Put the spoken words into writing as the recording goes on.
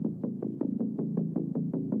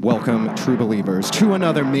Welcome, true believers, to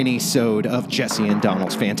another mini-sode of Jessie and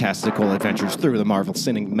Donald's fantastical adventures through the Marvel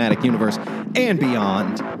Cinematic Universe and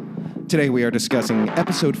beyond. Today we are discussing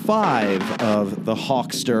episode 5 of the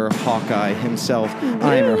Hawkster, Hawkeye himself.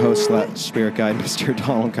 I am your host, Spirit Guide, Mr.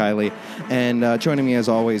 Donald Kiley. And joining me as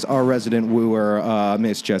always, our resident wooer,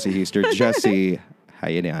 Miss Jessie Heaster. Jessie, how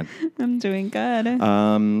you doing? I'm doing good.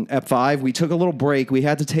 At 5, we took a little break. We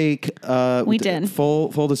had to take... we did.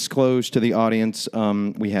 Full disclosure to the audience.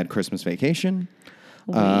 We had Christmas vacation.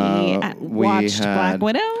 We watched Black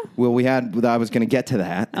Widow? Well, I was going to get to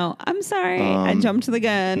that. Oh, I'm sorry. I jumped the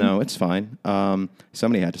gun. No, it's fine.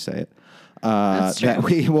 Somebody had to say it. That's true.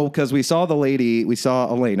 Because we saw the lady, we saw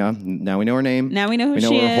Elena. Now we know her name. Now we know who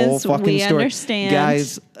she her whole is. fucking We story. understand.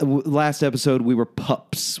 Guys, last episode we were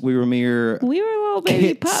pups. We were little baby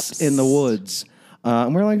kits pups in the woods.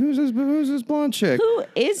 And we're like, who's this blonde chick? Who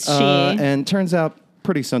is she? And turns out,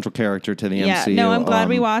 pretty central character to the MCU. No, I'm glad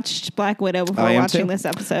we watched Black Widow before watching this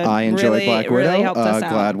episode. I enjoyed Black Widow. Really helped us out.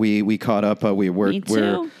 Glad we caught up. Me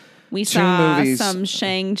too. We saw movies. some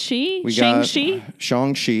Shang-Chi. Shang-Chi.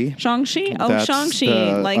 Shang-Chi? Oh, That's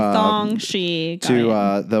Shang-Chi. Like Thong-Chi.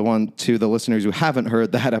 To the listeners who haven't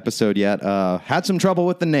heard that episode yet, had some trouble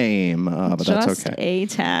with the name, but that's okay.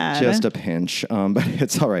 Just a tad. Just a pinch, but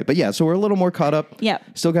it's all right. But yeah, so we're a little more caught up. Yep.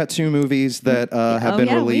 Still got 2 movies that have been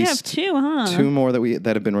released. We have 2, huh? 2 more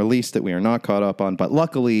that have been released that we are not caught up on, but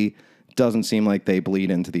luckily... doesn't seem like they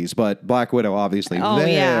bleed into these, but Black Widow obviously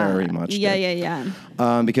very much did.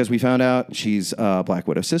 Because we found out she's Black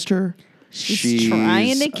Widow's sister. She's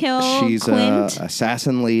trying to kill She's Clint. An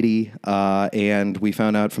assassin lady, and we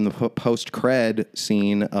found out from the post-cred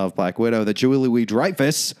scene of Black Widow that Julie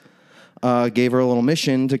Louis-Dreyfus gave her a little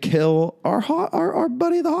mission to kill our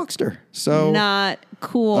buddy the Hawkster. So not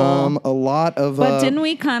cool. A lot of. But didn't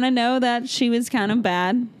we kind of know that she was kind of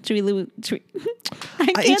bad?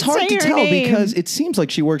 It's hard to tell because it seems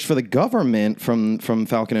like she works for the government from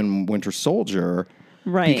Falcon and Winter Soldier,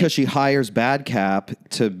 right? Because she hires Bad Cap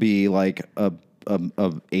to be like a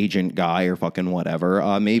agent guy or fucking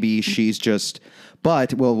whatever. Maybe she's just.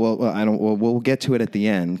 But we'll get to it at the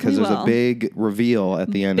end because there's a big reveal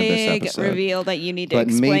at the end of this episode. Big reveal that you need to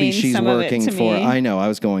explain. But maybe she's some working of it to for. me. I know I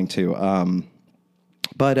was going to.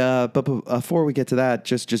 But before we get to that,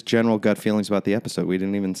 just general gut feelings about the episode. We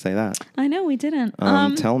didn't even say that. I know we didn't.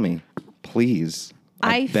 Tell me, please.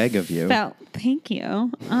 I beg of you. Thank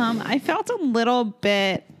you. I felt a little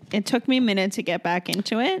bit. It took me a minute to get back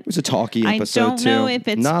into it. It was a talky episode, I don't know if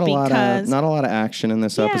it's not because... not a lot of action in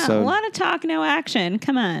this episode. Yeah, a lot of talk, no action.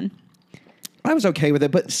 Come on. I was okay with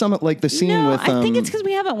it, but some like the scene with... I think it's because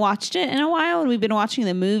we haven't watched it in a while, and we've been watching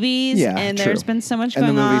the movies, and there's been so much going on.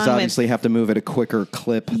 And the movies obviously have to move at a quicker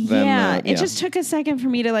clip than... It just took a second for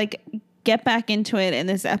me to get back into it, and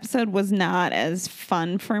this episode was not as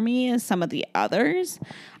fun for me as some of the others.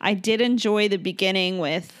 I did enjoy the beginning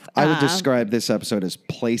with... I would describe this episode as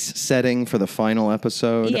place setting for the final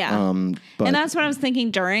episode. Yeah. And that's what I was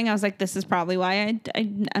thinking during. I was like, this is probably why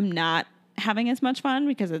I'm not having as much fun,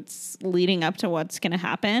 because it's leading up to what's going to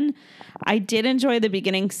happen. I did enjoy the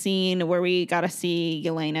beginning scene where we got to see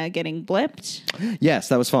Yelena getting blipped. Yes,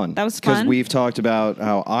 that was fun. That was fun. Because we've talked about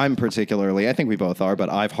how I'm particularly, I think we both are, but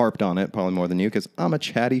I've harped on it probably more than you because I'm a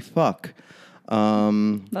chatty fuck.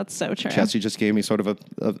 That's so true. Jessie just gave me sort of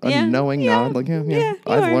a knowing nod. Like,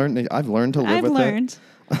 I've learned to live with it.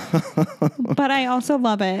 But I also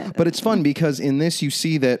love it. But it's fun because in this you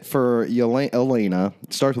see that for Elena,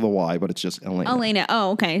 it starts with a Y, but it's just Elena. Elena.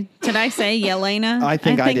 Oh, okay. Did I say Yelena? I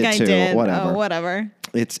think I did too. Whatever. Oh, whatever.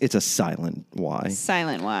 It's a silent Y.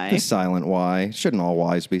 Silent Y. The silent Y. Shouldn't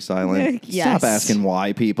all Ys be silent? Yes. Stop asking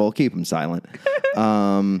why, people. Keep them silent.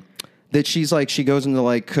 That she's like, she goes into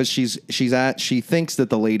like, because she thinks that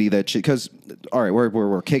the lady that she, because, all right,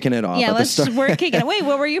 we're kicking it off. Yeah, we're kicking it. Wait,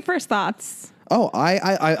 what were your first thoughts? Oh,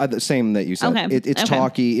 I the same that you said. Okay. It's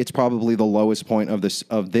talky. It's probably the lowest point of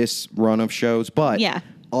this run of shows, but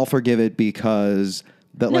I'll forgive it because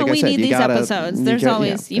like I said, we need these episodes. There's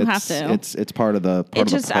always you have to. It's part of the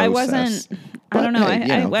process. I wasn't. But, I don't know.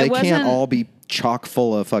 Hey, they can't all be chock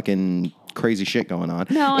full of fucking crazy shit going on.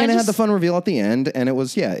 No, and it had the fun reveal at the end, and it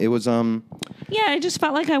was Yeah, I just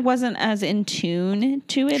felt like I wasn't as in tune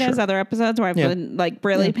to it as other episodes where I've been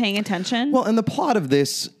really paying attention. Well, and the plot of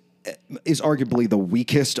this is arguably the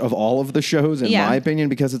weakest of all of the shows, in my opinion,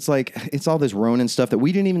 because it's all this Ronin stuff that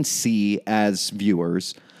we didn't even see as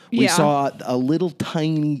viewers. We saw a little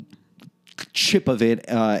tiny chip of it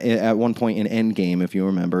at one point in Endgame, if you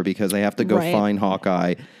remember, because they have to go find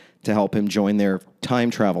Hawkeye to help him join their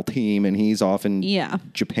time travel team, and he's off in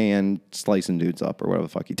Japan slicing dudes up or whatever the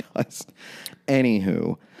fuck he does.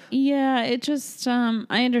 Anywho. Yeah, it just,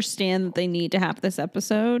 I understand that they need to have this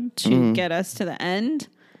episode to get us to the end,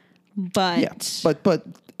 but... Yeah, but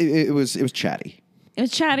it was chatty. It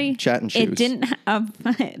was chatty. Chat and shoes. It didn't have...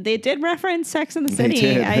 They did reference Sex in the City.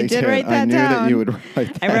 They did write that down. I knew that you would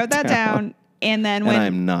write that I wrote that down. And then when... And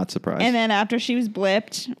I'm not surprised. And then after she was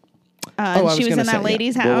blipped... she was in that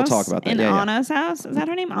lady's house. We'll talk about that. In Anna's house. Is that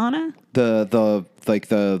her name, Anna? The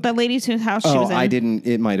lady's whose house she was in. I didn't.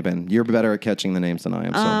 It might have been. You're better at catching the names than I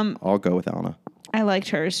am, so I'll go with Anna. I liked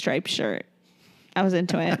her striped shirt. I was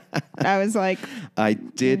into it. I was like... I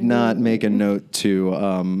did not make a note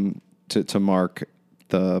to mark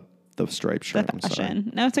the striped shirt. The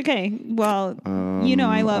fashion. No, it's okay. Well,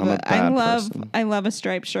 I love a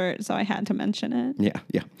striped shirt, so I had to mention it.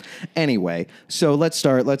 Yeah. Anyway, so let's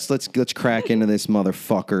start. Let's crack into this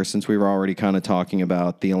motherfucker, since we were already kind of talking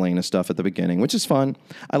about the Elena stuff at the beginning, which is fun.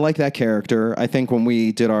 I like that character. I think when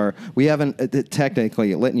we haven't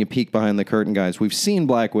technically letting you peek behind the curtain, guys. We've seen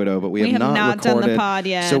Black Widow, but we have not recorded, done the pod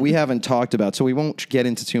yet. So we haven't talked about. So we won't get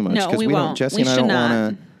into too much because we won't. Jesse and I don't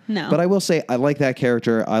want to. No. But I will say, I like that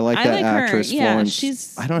character. I like that actress, her. Yeah,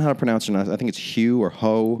 Florence. I don't know how to pronounce her name. I think it's Hugh or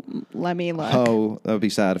Ho. Let me look. Ho. That would be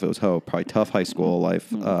sad if it was Ho. Probably tough high school life.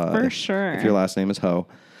 For sure. If your last name is Ho.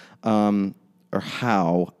 Or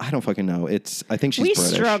How. I don't fucking know. I think she's British.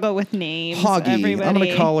 We struggle with names. Hoggy. Everybody. I'm going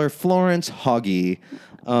to call her Florence Hoggy.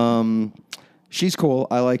 She's cool.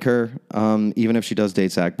 I like her. Even if she does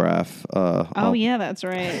date Zach Braff. Yeah, that's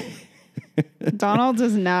right. Donald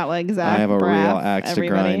does not like Zach. I have a Braff, real axe to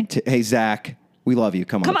grind. Hey, Zach, we love you.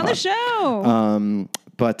 Come on the show.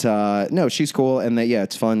 But no, she's cool, and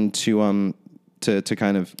it's fun to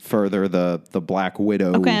kind of further the Black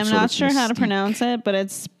Widow. Okay, I'm not sure how to pronounce it, but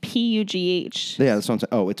it's Pugh. Yeah, that's what I'm saying.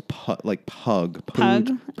 Oh, it's like pug.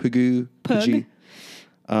 Pugu. Puggy.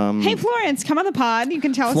 Hey, Florence, come on the pod. You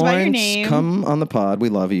can tell Florence, us about your name. Come on the pod. We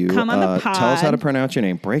love you. Come on the pod. Tell us how to pronounce your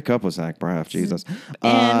name. Break up with Zach Braff. Jesus.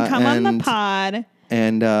 And come on the pod.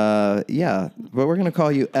 And but we're gonna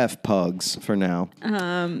call you F Pugs for now.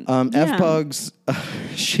 F Pugs.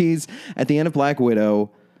 She's at the end of Black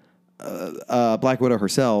Widow. Black Widow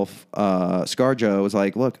herself, ScarJo, was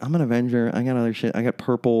like, "Look, I'm an Avenger. I got other shit. I got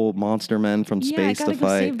purple monster men from space to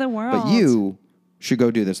fight. Save the world. But you should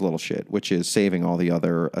go do this little shit, which is saving all the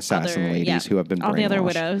other assassin ladies who have been brainwashed. All the other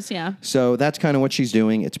widows, yeah. So that's kind of what she's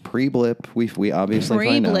doing. It's pre-blip. We obviously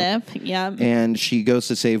find out. Pre-blip, yeah. And she goes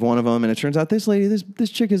to save one of them, and it turns out this lady,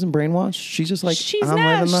 this chick isn't brainwashed. She's just like, she's I'm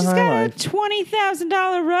not. living the high life. She's got a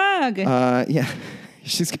 $20,000 rug. Yeah.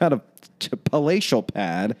 She's got a palatial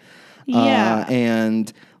pad. Yeah.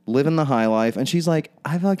 And living the high life, and she's like,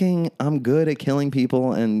 I'm good at killing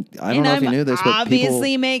people, and I don't know if you knew this, but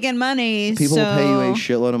obviously making money. People will pay you a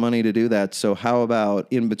shitload of money to do that. So how about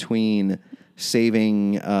in between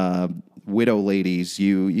saving widow ladies,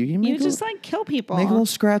 you just kill people, make a little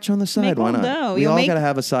scratch on the side. Why not? Dough. We all gotta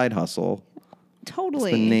have a side hustle.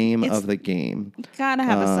 Totally, it's the name of the game. Gotta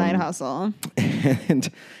have a side hustle. And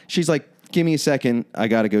she's like, "Give me a second. I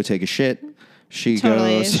gotta go take a shit." She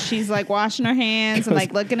goes. She's like washing her hands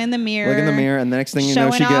and looking in the mirror. Look in the mirror, and the next thing you know,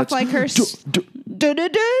 she gets like her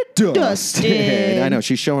dusted. I know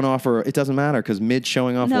she's showing off her. It doesn't matter because mid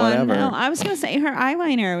showing off whatever. No, I was gonna say her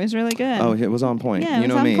eyeliner was really good. Oh, it was on point. Yeah, you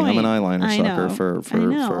know me. Point. I'm an eyeliner sucker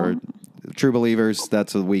for true believers.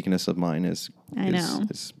 That's a weakness of mine. Is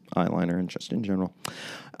eyeliner and just in general.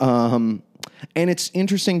 And it's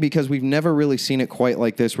interesting because we've never really seen it quite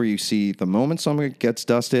like this, where you see the moment someone gets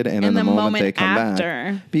dusted and then the moment they come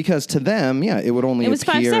back. Because to them, it would only appear. It was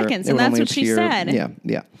 5 seconds, and that's what she said.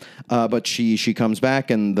 Yeah. But she comes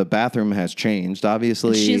back and the bathroom has changed.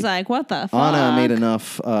 Obviously, she's like, "What the fuck?" Anna made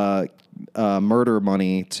enough murder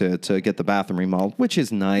money to get the bathroom remodeled, which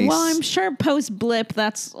is nice. Well, I'm sure post blip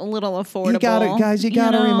that's a little affordable. You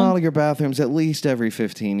gotta remodel your bathrooms at least every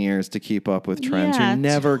 15 years to keep up with trends. You're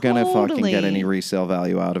never gonna fucking get any resale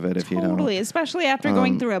value out of it if you don't. Totally, especially after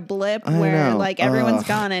going through a blip where everyone's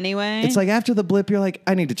gone anyway. It's like after the blip, you're like,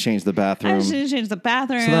 I need to change the bathroom. I just need to change the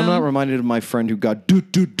bathroom. So I'm not reminded of my friend who got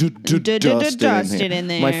dusted in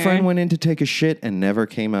there. My friend went in to take a shit and never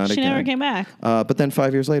came out again. She never came back. But then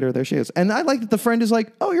 5 years later, there she is. And I like that the friend is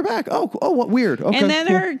like, "Oh, you're back. Oh, what weird." Okay, and then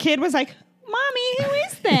her kid was like, "Mommy, who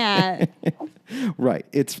is that?" Right.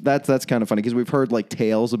 That's kind of funny because we've heard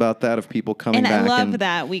tales about that of people coming back. And I love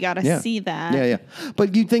that. We got to see that. Yeah.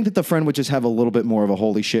 But you'd think that the friend would just have a little bit more of a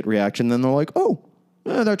holy shit reaction. Then they're like, "Oh,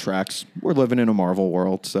 that tracks. We're living in a Marvel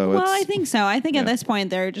world." So I think so. I think at this point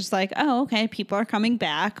they're just like, "Oh, okay, people are coming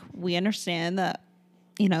back. We understand that,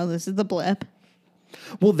 this is the blip."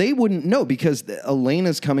 Well, they wouldn't know because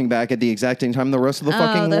Elena's coming back at the exact same time the rest of the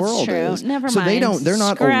fucking that's world true. is. Never so mind. they're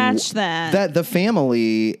not Scratch that. That the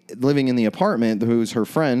family living in the apartment, who's her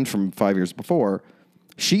friend from 5 years before,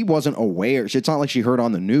 she wasn't aware. It's not like she heard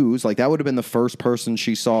on the news. Like, that would have been the first person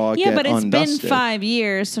she saw get but it's undusted. been 5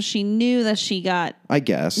 years, so she knew that she got, I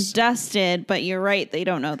guess, dusted. But you're right; they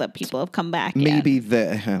don't know that people have come back. Maybe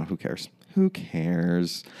yet. who cares? Who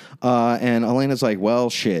cares? And Elena's like,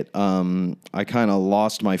 well, shit. I kind of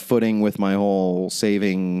lost my footing with my whole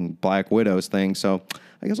saving Black Widows thing, so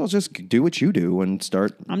I guess I'll just do what you do and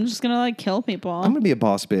start. I'm just gonna like kill people. I'm gonna be a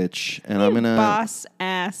boss bitch, and I'm gonna boss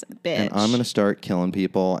ass bitch. and I'm gonna start killing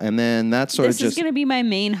people, and then that's sort of just this is gonna be my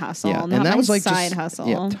main hustle, yeah, not and that my was like side just, hustle.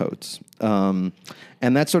 Yeah, totes. And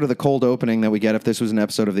that's sort of the cold opening that we get. If this was an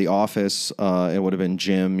episode of The Office, it would have been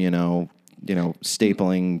Jim,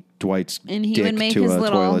 stapling Dwight's And he dick would make to his a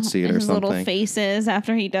little toilet seat or his something. little faces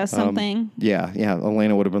after he does something. Yeah.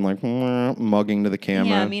 Elena would have been like mugging to the camera.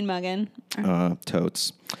 Yeah, mean mugging.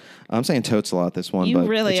 Totes. I'm saying totes a lot this one, You but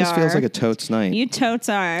really it just feels are. like a totes night. You totes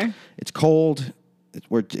are. It's cold.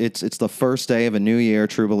 It's the first day of a new year.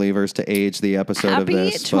 True believers to age the episode Happy of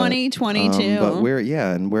this. 2022. But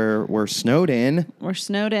we're snowed in. We're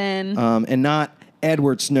snowed in. And not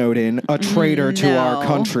Edward Snowden, a traitor to our No.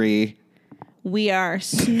 country. We are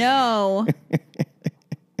snowed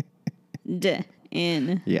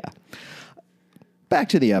in. Yeah. Back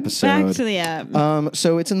to the episode. Back to the app.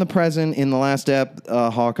 So it's in the present. In the last ep,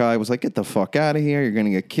 Hawkeye was like, "Get the fuck out of here! You're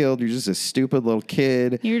gonna get killed. You're just a stupid little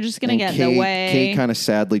kid. You're just gonna And get in the way." Kate kind of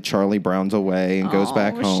sadly Charlie Browns away and goes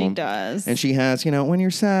back home. She does. And she has, when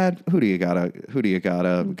you're sad, who do you gotta go to?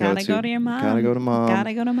 Gotta go to your mom. Gotta go to mom.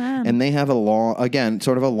 Gotta go to mom. And they have a long,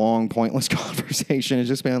 pointless conversation. It's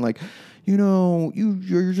just being like,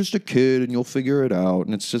 you're just a kid and you'll figure it out.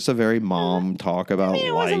 And it's just a very mom talk about life.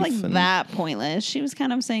 It wasn't like that pointless. She was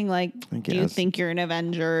kind of saying like, do you think you're an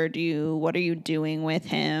Avenger? What are you doing with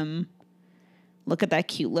him? Look at that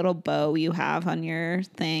cute little bow you have on your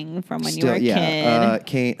thing from when you were a kid.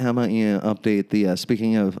 Kate, how about you update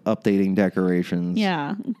speaking of updating decorations.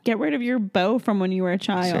 Yeah. Get rid of your bow from when you were a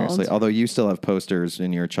child. Seriously. Although you still have posters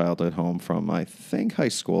in your childhood home from, I think, high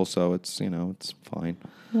school. So it's, it's fine.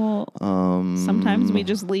 Well, sometimes we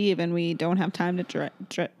just leave and we don't have time to decorate.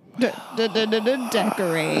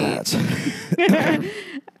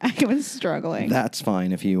 I was struggling. That's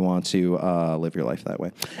fine if you want to live your life that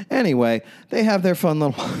way. Anyway, they have their fun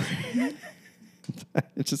little...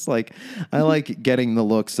 It's just like, I like getting the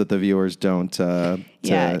looks that the viewers don't.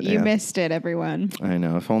 You missed it, everyone. I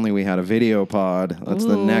know. If only we had a video pod. That's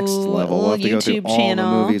the next level. We'll have to go through YouTube all channel.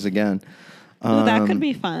 the movies again. That could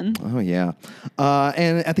be fun. Oh, yeah.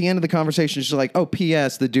 And at the end of the conversation, she's like, oh,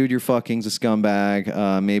 P.S., the dude you're fucking's a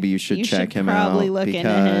scumbag. Maybe you should check him out. Look because into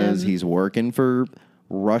him. He's working for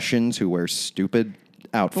Russians who wear stupid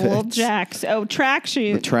outfits. Little jacks. Oh,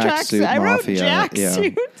 tracksuit. The tracksuit I wrote mafia.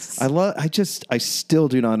 jacksuits. I still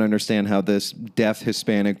do not understand how this deaf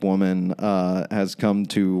Hispanic woman has come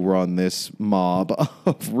to run this mob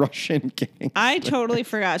of Russian gangs. I totally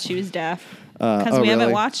forgot she was deaf. Because we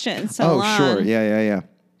haven't watched it in so long. Oh, sure.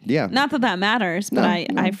 Yeah. Not that matters, but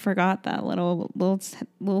I forgot that little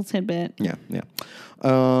tidbit. Yeah.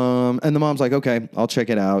 And the mom's like, okay, I'll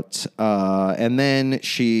check it out. And then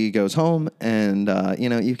she goes home and,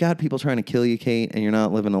 you've got people trying to kill you, Kate, and you're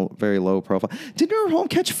not living a very low profile. Did your home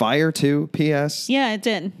catch fire too, P.S.? Yeah, it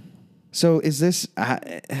did. So is this,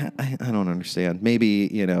 I don't understand. Maybe,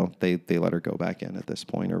 they let her go back in at this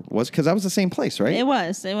point because that was the same place, right? It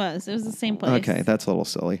was the same place. Okay. That's a little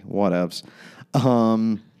silly. Whatevs.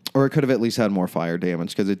 Or it could have at least had more fire damage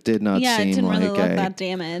because it did not seem like it didn't really look that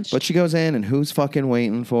damaged. But she goes in, and who's fucking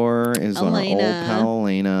waiting for her is our old pal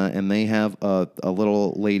Elena, and they have a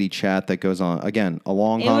little lady chat that goes on. Again, a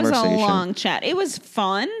long conversation. It was a long chat. It was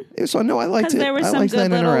fun. It was fun. No, I liked it. Because there was some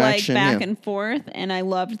good little back yeah. and forth, and I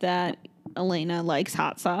loved that Elena likes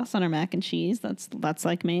hot sauce on her mac and cheese. That's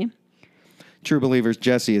like me. True believers,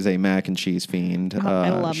 Jessie is a mac and cheese fiend. I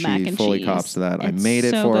love mac and cheese. She fully cops to that. It's I made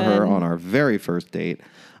it so for her good. on our very first date.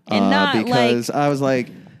 And because I was like,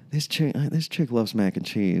 this chick loves mac and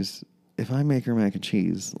cheese. If I make her mac and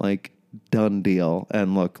cheese, done deal.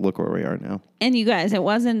 And look where we are now. And you guys, it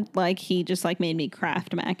wasn't like he just made me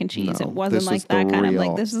craft mac and cheese. No, it wasn't like that kind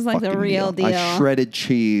of this is the real deal. I shredded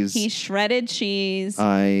cheese. He shredded cheese.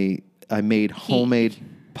 I made homemade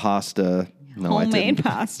pasta. No, I didn't.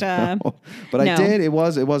 Pasta. No. But I did. It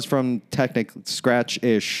was from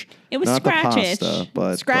scratch-ish. It was not scratch-ish. The pasta,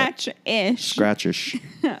 but scratch-ish. Scratch-ish.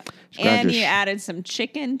 And you added some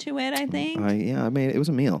chicken to it, I think. I mean, it was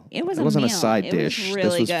a meal. It was It a wasn't meal. a side It was dish. really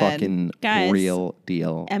this was good. fucking Guys, real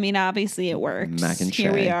deal. I mean, obviously it worked. Mac and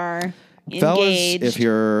Here we cheese. are. Fellas, Engaged. if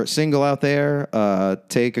you're single out there,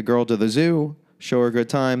 take a girl to the zoo, show her a good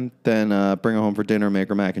time, then bring her home for dinner, make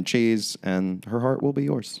her mac and cheese, and her heart will be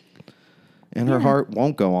yours. And her heart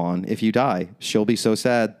won't go on if you die. She'll be so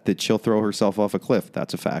sad that she'll throw herself off a cliff.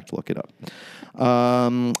 That's a fact. Look it up.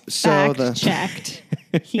 Fact checked.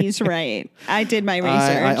 He's right. I did my research.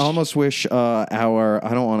 I almost wish I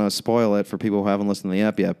don't want to spoil it for people who haven't listened to the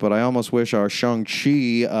app yet, but I almost wish our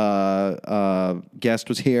Shang-Chi guest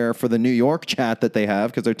was here for the New York chat that they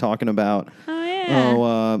have, because they're talking about,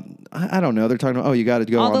 I don't know. They're talking about, you got to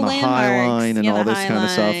go all on the High Line and all this kind of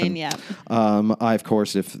stuff. And, I, of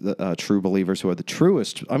course, if the true believers who are the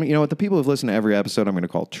truest, I mean, you know what, the people who've listened to every episode, I'm going to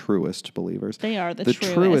call truest believers. They are the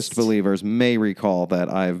truest believers may recall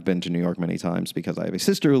that I've been to New York many times because I have a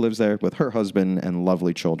sister who lives there with her husband and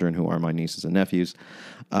lovely children who are my nieces and nephews.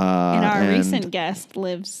 And our recent guest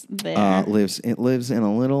lives there. Lives in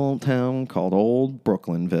a little town called Old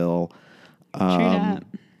Brooklynville. So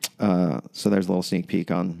there's a little sneak peek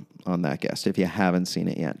on that guest if you haven't seen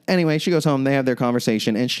it yet. Anyway, she goes home. They have their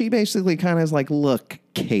conversation, and she basically kind of is like, "Look,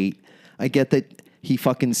 Kate, I get that he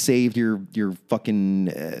fucking saved your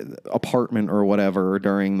fucking apartment or whatever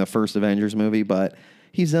during the first Avengers movie, but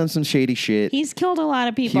he's done some shady shit. He's killed a lot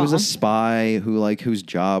of people. He was a spy whose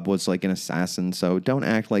job was like an assassin. So don't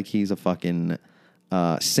act like he's a fucking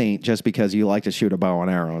saint just because you like to shoot a bow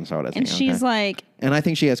and arrow and sort of thing." And she's like, and I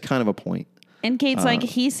think she has kind of a point. And Kate's like,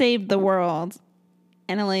 he saved the world.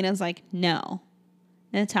 And Elena's like, no,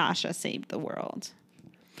 Natasha saved the world.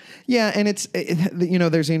 Yeah, and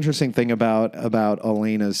there's the interesting thing about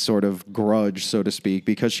Elena's sort of grudge, so to speak,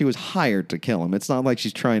 because she was hired to kill him. It's not like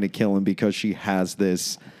she's trying to kill him because she has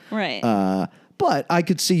this. Right. But I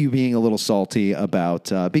could see you being a little salty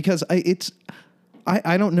about, because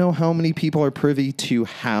I don't know how many people are privy to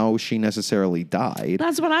how she necessarily died.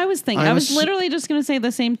 That's what I was thinking. I was literally just going to say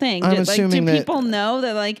the same thing. I'm assuming do people know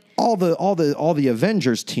that like all the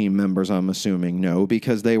Avengers team members? I'm assuming no,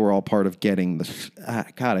 because they were all part of getting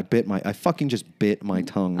the. God, I fucking just bit my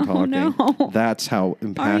tongue talking. No. That's how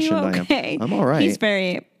impassioned Are you okay? I am. I'm all right. He's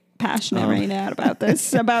very passionate right now about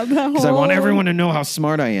this, about the whole. Because I want everyone to know how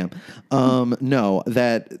smart I am. No,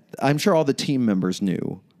 that I'm sure all the team members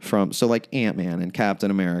knew. So like Ant-Man and Captain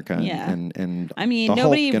America and I mean,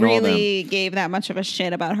 nobody really gave that much of a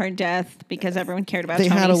shit about her death because everyone cared about Tony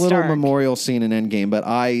Stark. They had a little memorial scene in Endgame, but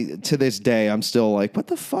to this day, I'm still like, what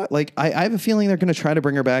the fuck? Like, I have a feeling they're going to try to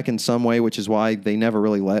bring her back in some way, which is why they never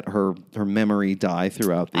really let her memory die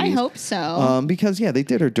throughout these. I hope so. Because, they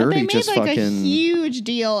did her dirty. But they made a huge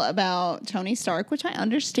deal about Tony Stark, which I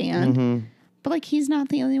understand. Mm-hmm. But, like, he's not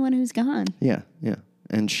the only one who's gone. Yeah.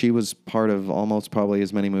 And she was part of almost probably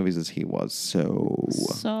as many movies as he was.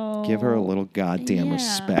 So give her a little goddamn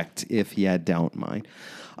respect if you don't mind.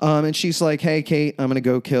 And she's like, hey, Kate, I'm going to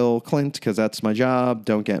go kill Clint because that's my job.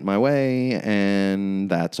 Don't get in my way. And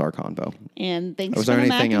that's our convo. And thanks for the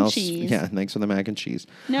mac and cheese. Yeah, thanks for the mac and cheese.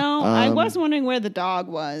 No, I was wondering where the dog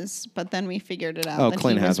was, but then we figured it out. Oh,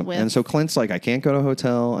 Clint has him. And so Clint's like, I can't go to a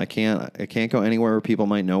hotel. I can't go anywhere where people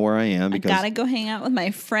might know where I am. Because I got to go hang out with my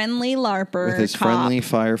friendly LARPer with his friendly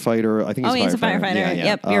firefighter. I think he's a firefighter. Yeah.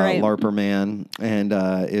 Yep, you're right. LARPer man. And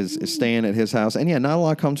is staying at his house. And not a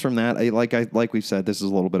lot comes from that. Like we've said, this is a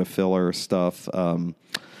little bit of filler stuff.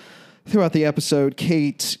 Throughout the episode,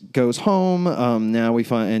 Kate goes home. Now we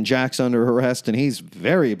find, and Jack's under arrest, and he's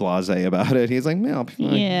very blasé about it. He's like, no,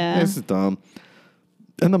 this is dumb.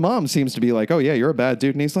 And the mom seems to be like, oh yeah, you're a bad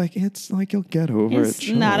dude. And he's like, it's like, you'll get over it. It's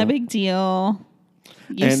not a big deal.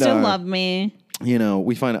 You still love me.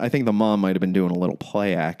 We find, I think the mom might have been doing a little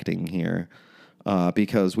play acting here,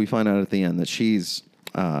 because we find out at the end that she's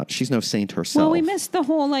no saint herself. Well, we missed the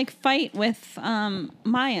whole fight with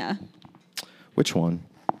Maya. Which one?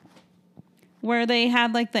 Where they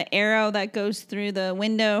had the arrow that goes through the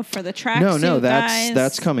window for the tracksuit No, guys.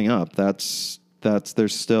 that's coming up. There's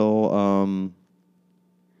still.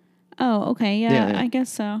 Oh, okay, yeah, I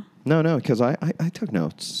guess so. No, because I took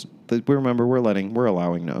notes. Remember, we're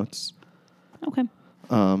allowing notes. Okay.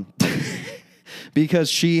 Because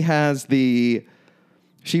she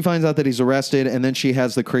finds out that he's arrested, and then she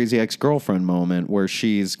has the crazy ex-girlfriend moment where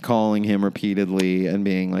she's calling him repeatedly and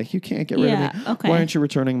being like, you can't get rid of me. Okay. Why aren't you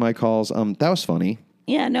returning my calls? That was funny.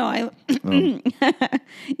 Yeah, no, I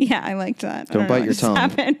liked that. Don't bite your tongue.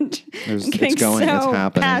 Happened. It's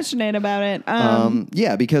happening. Passionate about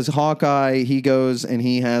it. Because Hawkeye, he goes and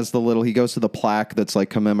he goes to the plaque that's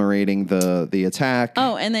commemorating the attack.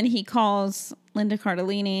 Oh, and then he calls Linda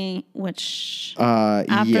Cardellini, which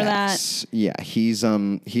after yes. Yeah, he's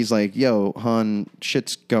like, yo, hon,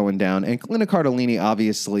 shit's going down. And Linda Cardellini,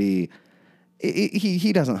 obviously,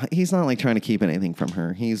 he's not like trying to keep anything from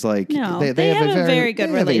her. He's like, no, they have a very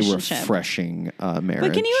good relationship. A refreshing marriage.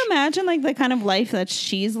 But can you imagine like the kind of life that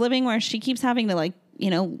she's living where she keeps having to like,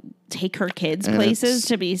 take her kids places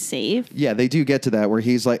to be safe? Yeah, they do get to that where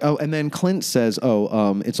he's like, oh, and then Clint says,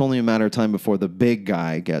 it's only a matter of time before the big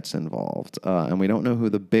guy gets involved. And we don't know who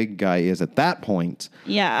the big guy is at that point.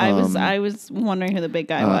 Yeah, I was wondering who the big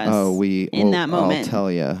guy was that moment. I'll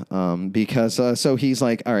tell you. Because so he's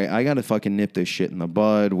like, all right, I got to fucking nip this shit in the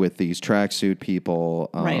bud with these tracksuit people.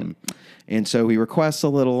 Right. And so he requests a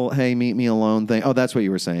little, hey, meet me alone thing. Oh, that's what you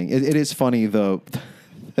were saying. It is funny, though.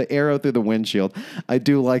 The arrow through the windshield. I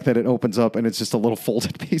do like that it opens up and it's just a little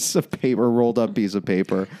folded piece of paper, rolled up piece of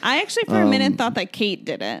paper. I actually for a minute thought that Kate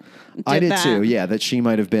did it. I did too. Yeah, that she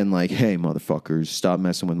might have been like, "Hey, motherfuckers, stop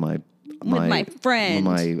messing with my friend,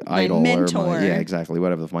 my idol, my mentor." Or yeah, exactly,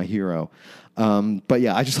 whatever, my hero. But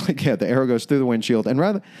yeah, I just like the arrow goes through the windshield, and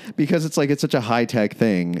rather because it's such a high tech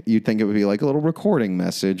thing, you'd think it would be like a little recording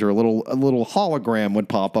message or a little hologram would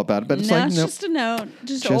pop up out, but it's it's just a note,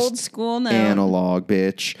 just old school note, analog,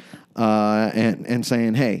 bitch, and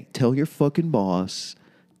saying, hey, tell your fucking boss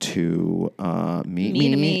to meet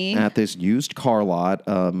me at this used car lot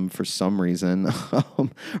for some reason,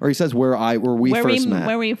 or he says where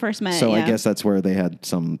we first met. So I guess that's where they had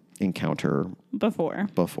some encounter before.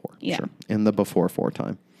 Yeah. Sure. In the before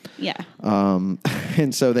time. Yeah.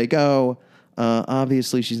 And so they go.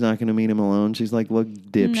 Obviously, she's not going to meet him alone. She's like, look,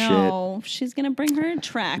 dipshit. No, she's going to bring her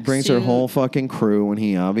tracksuit. Brings her whole fucking crew, and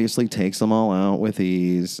he obviously takes them all out with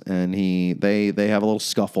ease. And they have a little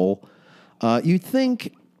scuffle. You'd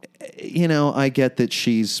think, I get that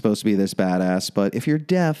she's supposed to be this badass, but if you're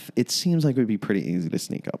deaf, it seems like it would be pretty easy to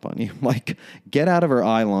sneak up on you. Like, get out of her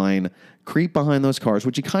eye line, creep behind those cars,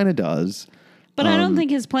 which he kind of does. But I don't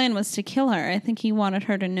think his plan was to kill her. I think he wanted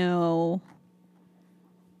her to know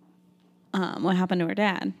what happened to her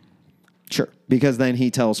dad. Sure. Because then he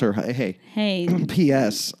tells her, hey,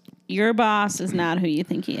 P.S. your boss is not who you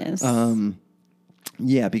think he is.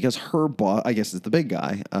 Yeah, because her boss, I guess, is the big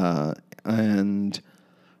guy.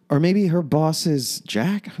 Or maybe her boss is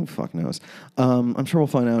Jack. Who fuck knows? I'm sure we'll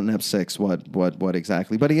find out in Ep 6 what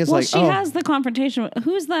exactly. But he is she has the confrontation.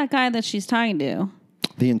 Who's that guy that she's talking to?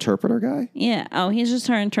 The interpreter guy? Yeah. Oh, he's just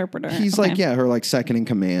her interpreter. He's her second in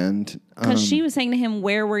command. Because she was saying to him,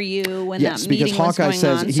 "Where were you when that meeting was Hawkeye going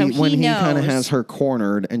says on?" He kind of has her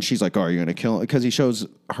cornered, and she's like, "Oh, are you going to kill him?" Because he shows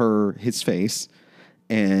her his face,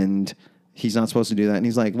 and he's not supposed to do that. And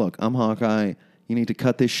he's like, "Look, I'm Hawkeye. You need to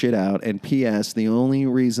cut this shit out. And P.S. the only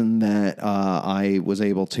reason that I was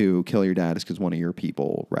able to kill your dad is because one of your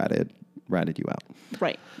people ratted you out."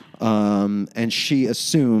 Right. And she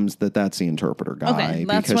assumes that that's the interpreter guy. Okay,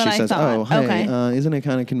 that's because what she says, I thought. "Oh, hey, isn't it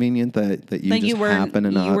kind of convenient that you happen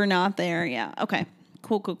to not?" You were not there. Yeah. Okay.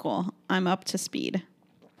 Cool. I'm up to speed.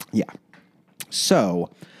 Yeah.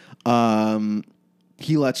 So,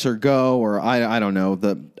 he lets her go, or I don't know.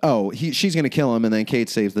 She's going to kill him, and then Kate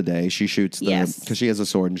saves the day. She shoots because she has a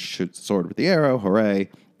sword, and she shoots the sword with the arrow. Hooray!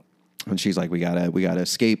 And she's like, "We gotta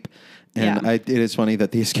escape." And it is funny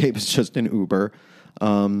that the escape is just an Uber.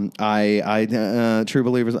 True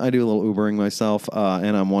believers, I do a little Ubering myself,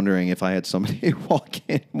 and I'm wondering if I had somebody walk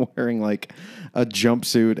in wearing like a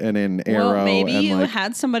jumpsuit and an arrow. Well, maybe and you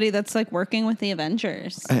had somebody that's like working with the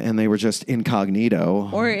Avengers, and they were just incognito,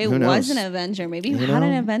 or it was an Avenger. Maybe you had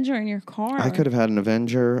an Avenger in your car. I could have had an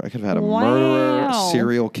Avenger. I could have had a murderer,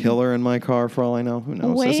 serial killer in my car. For all I know, who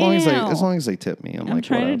knows? Wow. As long as they tip me, I'm like,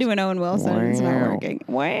 trying to do an Owen Wilson. Wow. It's not working.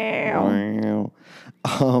 Wow.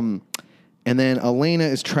 And then Elena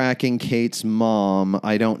is tracking Kate's mom.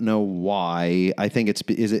 I don't know why. I think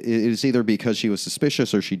it's either because she was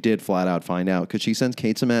suspicious or she did flat out find out, because she sends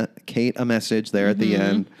Kate a message there at the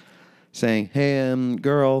end saying, "Hey,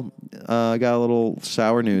 girl, I got a little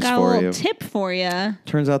sour news for you. Got a little tip for you.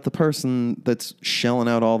 Turns out the person that's shelling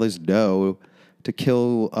out all this dough to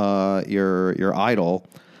kill your idol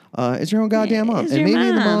is your own goddamn mom." And maybe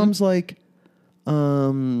the mom's like,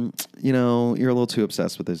 you're a little too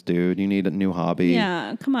obsessed with this dude. You need a new hobby.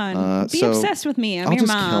 Yeah, come on. Be obsessed with me. I'm your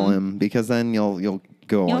mom. I'll just kill him, because then you'll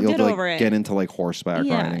get into like horseback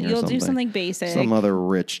riding or something. You'll do something basic. Some other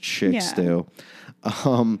rich chicks do.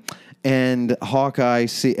 And Hawkeye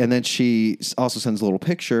and then she also sends a little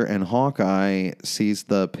picture, and Hawkeye sees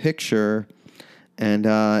the picture. And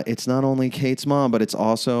it's not only Kate's mom, but it's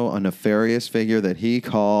also a nefarious figure that he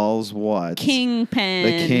calls what? Kingpin.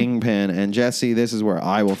 The Kingpin. And Jesse, this is where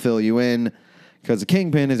I will fill you in. because the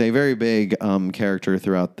Kingpin is a very big character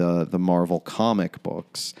throughout the Marvel comic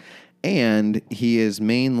books, and he is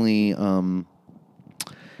mainly, I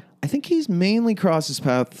think he's mainly crosses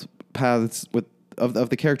paths with of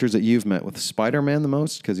the characters that you've met with Spider-Man the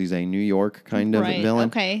most, because he's a New York kind of villain.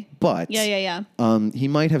 Okay. But yeah. He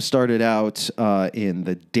might have started out in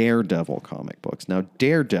the Daredevil comic books. Now,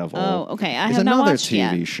 Daredevil is another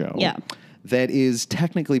TV show that is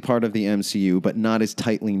technically part of the MCU, but not as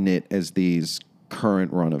tightly knit as these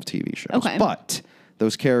current run of TV shows. Okay. But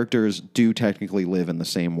those characters do technically live in the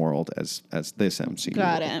same world as this MCU.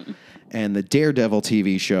 Got it. And the Daredevil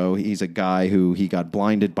TV show, he's a guy who he got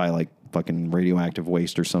blinded by like fucking radioactive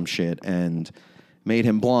waste or some shit, and made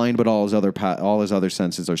him blind, but all his other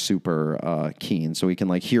senses are super keen, so he can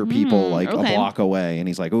like hear people like a block away, and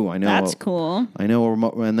he's like, "Ooh, I know." That's cool. I know.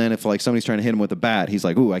 And then if like somebody's trying to hit him with a bat, he's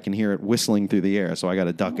like, "Ooh, I can hear it whistling through the air, so I got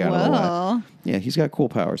to duck out of the way." Yeah, he's got cool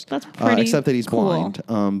powers. That's pretty except that he's cool. blind.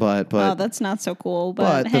 But that's not so cool.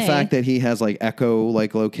 But the fact that he has like echo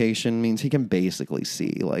like location means he can basically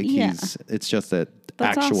see. Like it's just that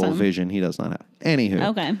that's actual awesome. vision he does not have. Anywho,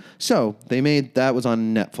 okay. So that was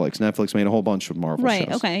on Netflix. Netflix made a whole bunch of Marvel shows.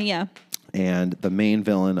 Right. Okay. Yeah. And the main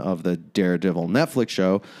villain of the Daredevil Netflix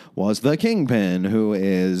show was the Kingpin, who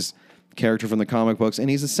is a character from the comic books, and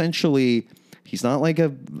he's essentially he's not like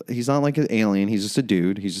an alien. He's just a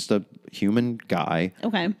dude. He's just a human guy.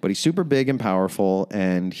 Okay. But he's super big and powerful,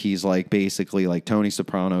 and he's like basically like Tony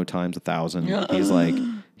Soprano times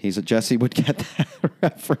 1,000. He's a Jesse would get that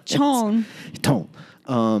reference. Tone.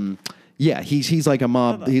 Yeah, he's like the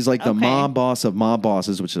mob boss of mob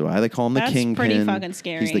bosses, which is why they call him the Kingpin. That's pretty fucking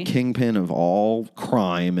scary. He's the Kingpin of all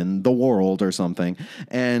crime in the world or something.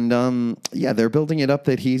 And they're building it up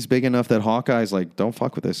that he's big enough that Hawkeye's like, don't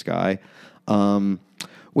fuck with this guy.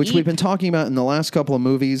 Which we've been talking about in the last couple of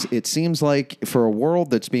movies. It seems like for a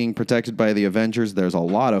world that's being protected by the Avengers, there's a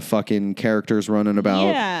lot of fucking characters running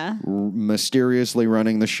about, mysteriously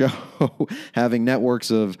running the show, having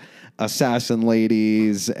networks of assassin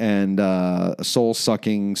ladies and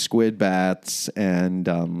soul-sucking squid bats and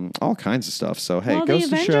all kinds of stuff. So, hey, goes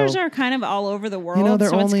the to show. Avengers are kind of all over the world,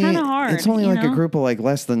 so it's kind of hard. It's only like a group of like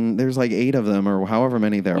less than, there's like 8 of them or however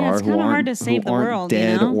many there are it's who hard to save the world,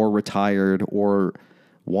 dead or retired, or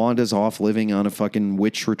Wanda's off living on a fucking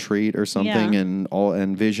witch retreat or something,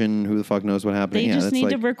 and Vision, who the fuck knows what happened. They just need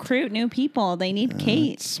to recruit new people. They need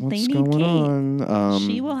Kate. They need Kate.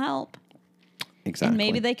 She will help. Exactly. And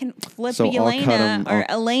maybe they can flip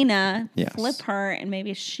Elena, flip her, and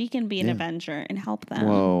maybe she can be an Avenger and help them.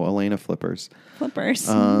 Whoa, Elena flippers.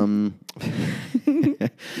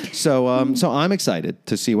 So I'm excited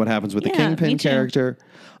to see what happens with the Kingpin character.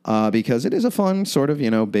 Because it is a fun sort of,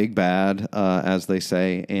 big bad, as they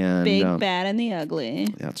say. And big bad and the ugly.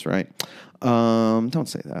 That's right. Don't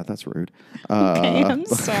say that. That's rude. Okay, I'm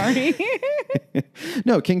sorry.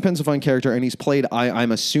 No, Kingpin's a fun character, and he's played,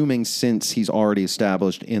 I'm assuming since he's already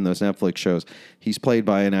established in those Netflix shows, he's played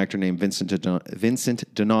by an actor named Vincent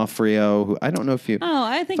D'Onofrio, who I don't know if you... Oh,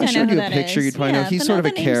 I think I know who that is. If I showed you a picture, you'd probably know. He's sort of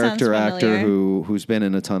a character actor who's been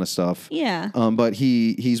in a ton of stuff. Yeah. But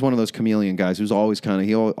he's one of those chameleon guys who's always kind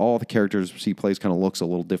of... all the characters he plays kind of looks a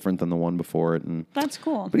little different than the one before it. And that's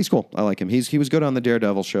cool. But he's cool. I like him. He was good on the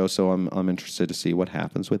Daredevil show, so I'm interested to see what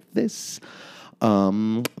happens with this.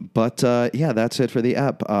 That's it for the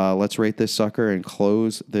app. Let's rate this sucker and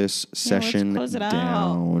close this session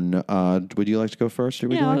down. Would you like to go first, or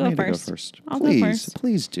would you like me to go first? I'll go first.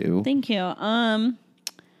 Please do. Thank you. I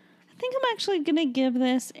think I'm actually gonna give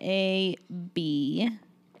this a B.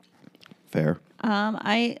 Fair.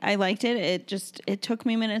 I liked it. It took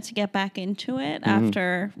me a minute to get back into it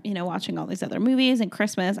after, watching all these other movies and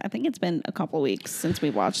Christmas. I think it's been a couple weeks since we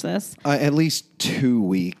watched this. At least 2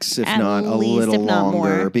 weeks, if not a little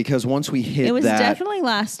longer, because once we hit that. It was definitely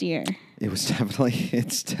last year. It was definitely,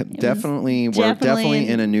 we're definitely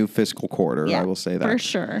in a new fiscal quarter. Yeah, I will say that. For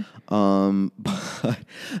sure. But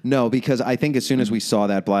no, because I think as soon as we saw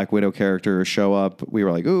that Black Widow character show up, we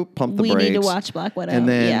were like, ooh, pump the brakes. We need to watch Black Widow. And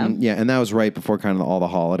then, and that was right before kind of all the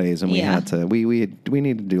holidays, and we had to, we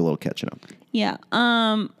needed to do a little catching up. Yeah.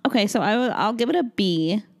 Okay, so I'll give it a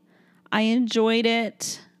B. I enjoyed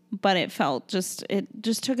it, but it just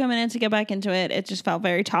took a minute to get back into it. It just felt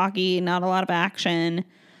very talky, not a lot of action.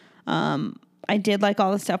 I did like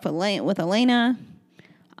all the stuff with Elena.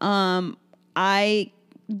 I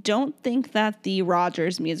don't think that the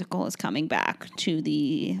Rogers musical is coming back to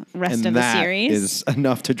the rest of the that series. Is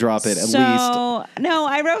enough to drop it at least. No,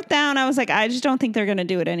 I wrote down, I was like, I just don't think they're going to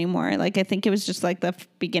do it anymore. Like, I think it was just like the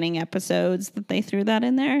beginning episodes that they threw that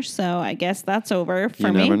in there. So I guess that's over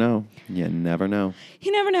for me. You never know. You never know.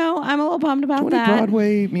 You never know. I'm a little bummed about Do that. any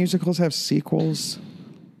Broadway musicals have sequels?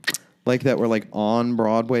 Like that were like on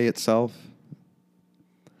Broadway itself?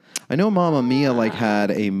 I know Mamma Mia like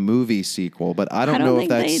had a movie sequel, but I don't know if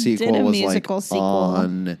that sequel was like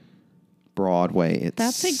on Broadway itself.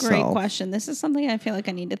 That's a great question. This is something I feel like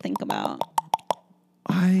I need to think about.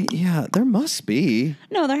 There must be.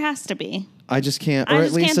 No, there has to be. I just can't, I or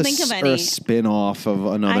just at least can't think of any. Or a spin-off of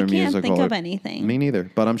another musical. I can't think of anything. Me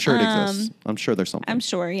neither, but I'm sure it exists. I'm sure there's something. I'm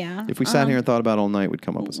sure, yeah. If we sat here and thought about it all night, we'd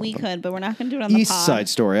come up with something. We could, but we're not going to do it on the pod. East Side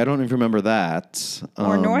Story. I don't even remember that.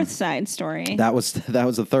 Or North Side Story. That was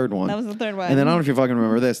the third one. That was the third one. And then I don't know if you fucking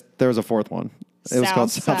remember this. There was a fourth one. It was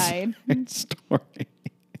called South Side Story.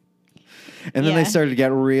 And then they started to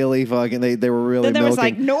get really fucking. They were really. Then there was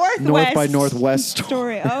like North by Northwest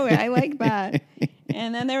story. Oh, I like that.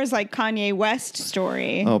 And then there was like Kanye West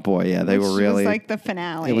Story. Oh boy, yeah, they were really was like the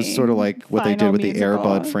finale. It was sort of like what they did with the musical. Air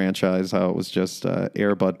Bud franchise. How it was just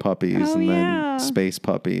Air Bud puppies then space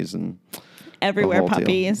puppies and everywhere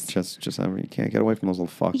puppies. Deal. Just you can't get away from those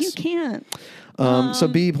little fucks. You can't. So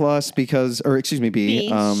B plus because, or excuse me, B.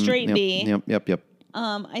 Straight B. Yep.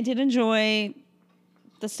 I did enjoy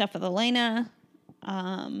the stuff with Elena.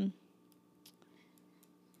 I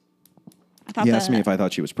thought you asked me if I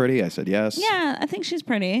thought she was pretty. I said yes. Yeah, I think she's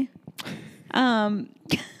pretty.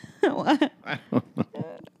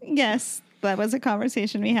 Yes, that was a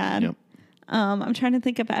conversation we had. Yep. I'm trying to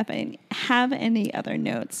think if I have any other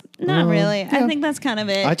notes. Not really. Yeah. I think that's kind of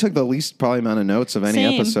it. I took the least probably amount of notes of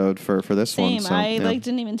any episode for this one. So, I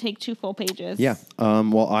didn't even take 2 full pages. Yeah.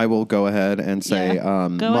 Well, I will go ahead and say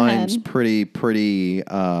mine's pretty. Pretty.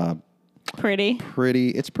 It's pretty.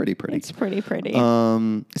 It's pretty.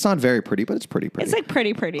 It's not very pretty, but it's pretty. It's like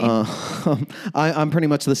pretty. I'm pretty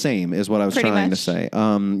much the same is what I was trying to say.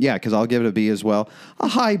 Because I'll give it a B as well. A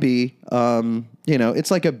high B.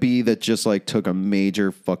 It's like a B that just like took a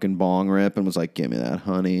major fucking bong rip and was like, give me that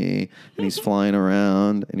honey. And he's flying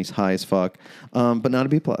around and he's high as fuck. But not a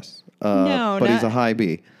B plus. But he's a high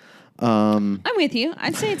B. I'm with you.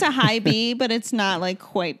 I'd say it's a high B, but it's not like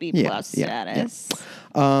quite B plus status.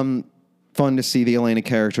 Yeah. Fun to see the Elena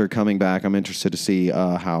character coming back. I'm interested to see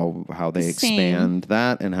how they expand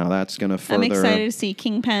that and how that's going to further. I'm excited to see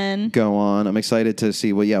Kingpin go on. I'm excited to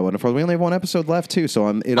see we only have 1 episode left too, so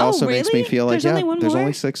it also makes me feel like there's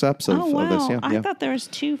only 6 episodes of this. Yeah, I thought there was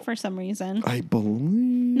 2 for some reason. I believe.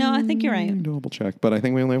 No, I think you're right. Double check, but I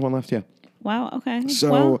think we only have 1 left. Yeah. Wow. Okay.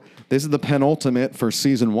 So this is the penultimate for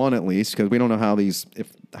season 1 at least, because we don't know how these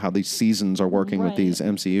seasons are working with these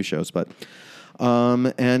MCU shows, but.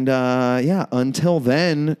 Until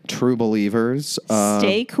then, true believers,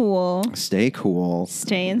 stay cool. Stay cool.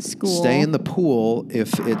 Stay in school. Stay in the pool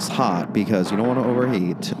if it's hot because you don't want to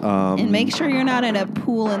overheat. And make sure you're not in a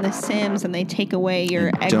pool in The Sims and they take away your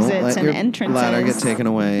exits and entrances. Ladder get taken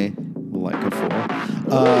away like a fool.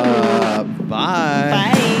 Bye.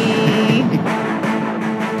 Bye.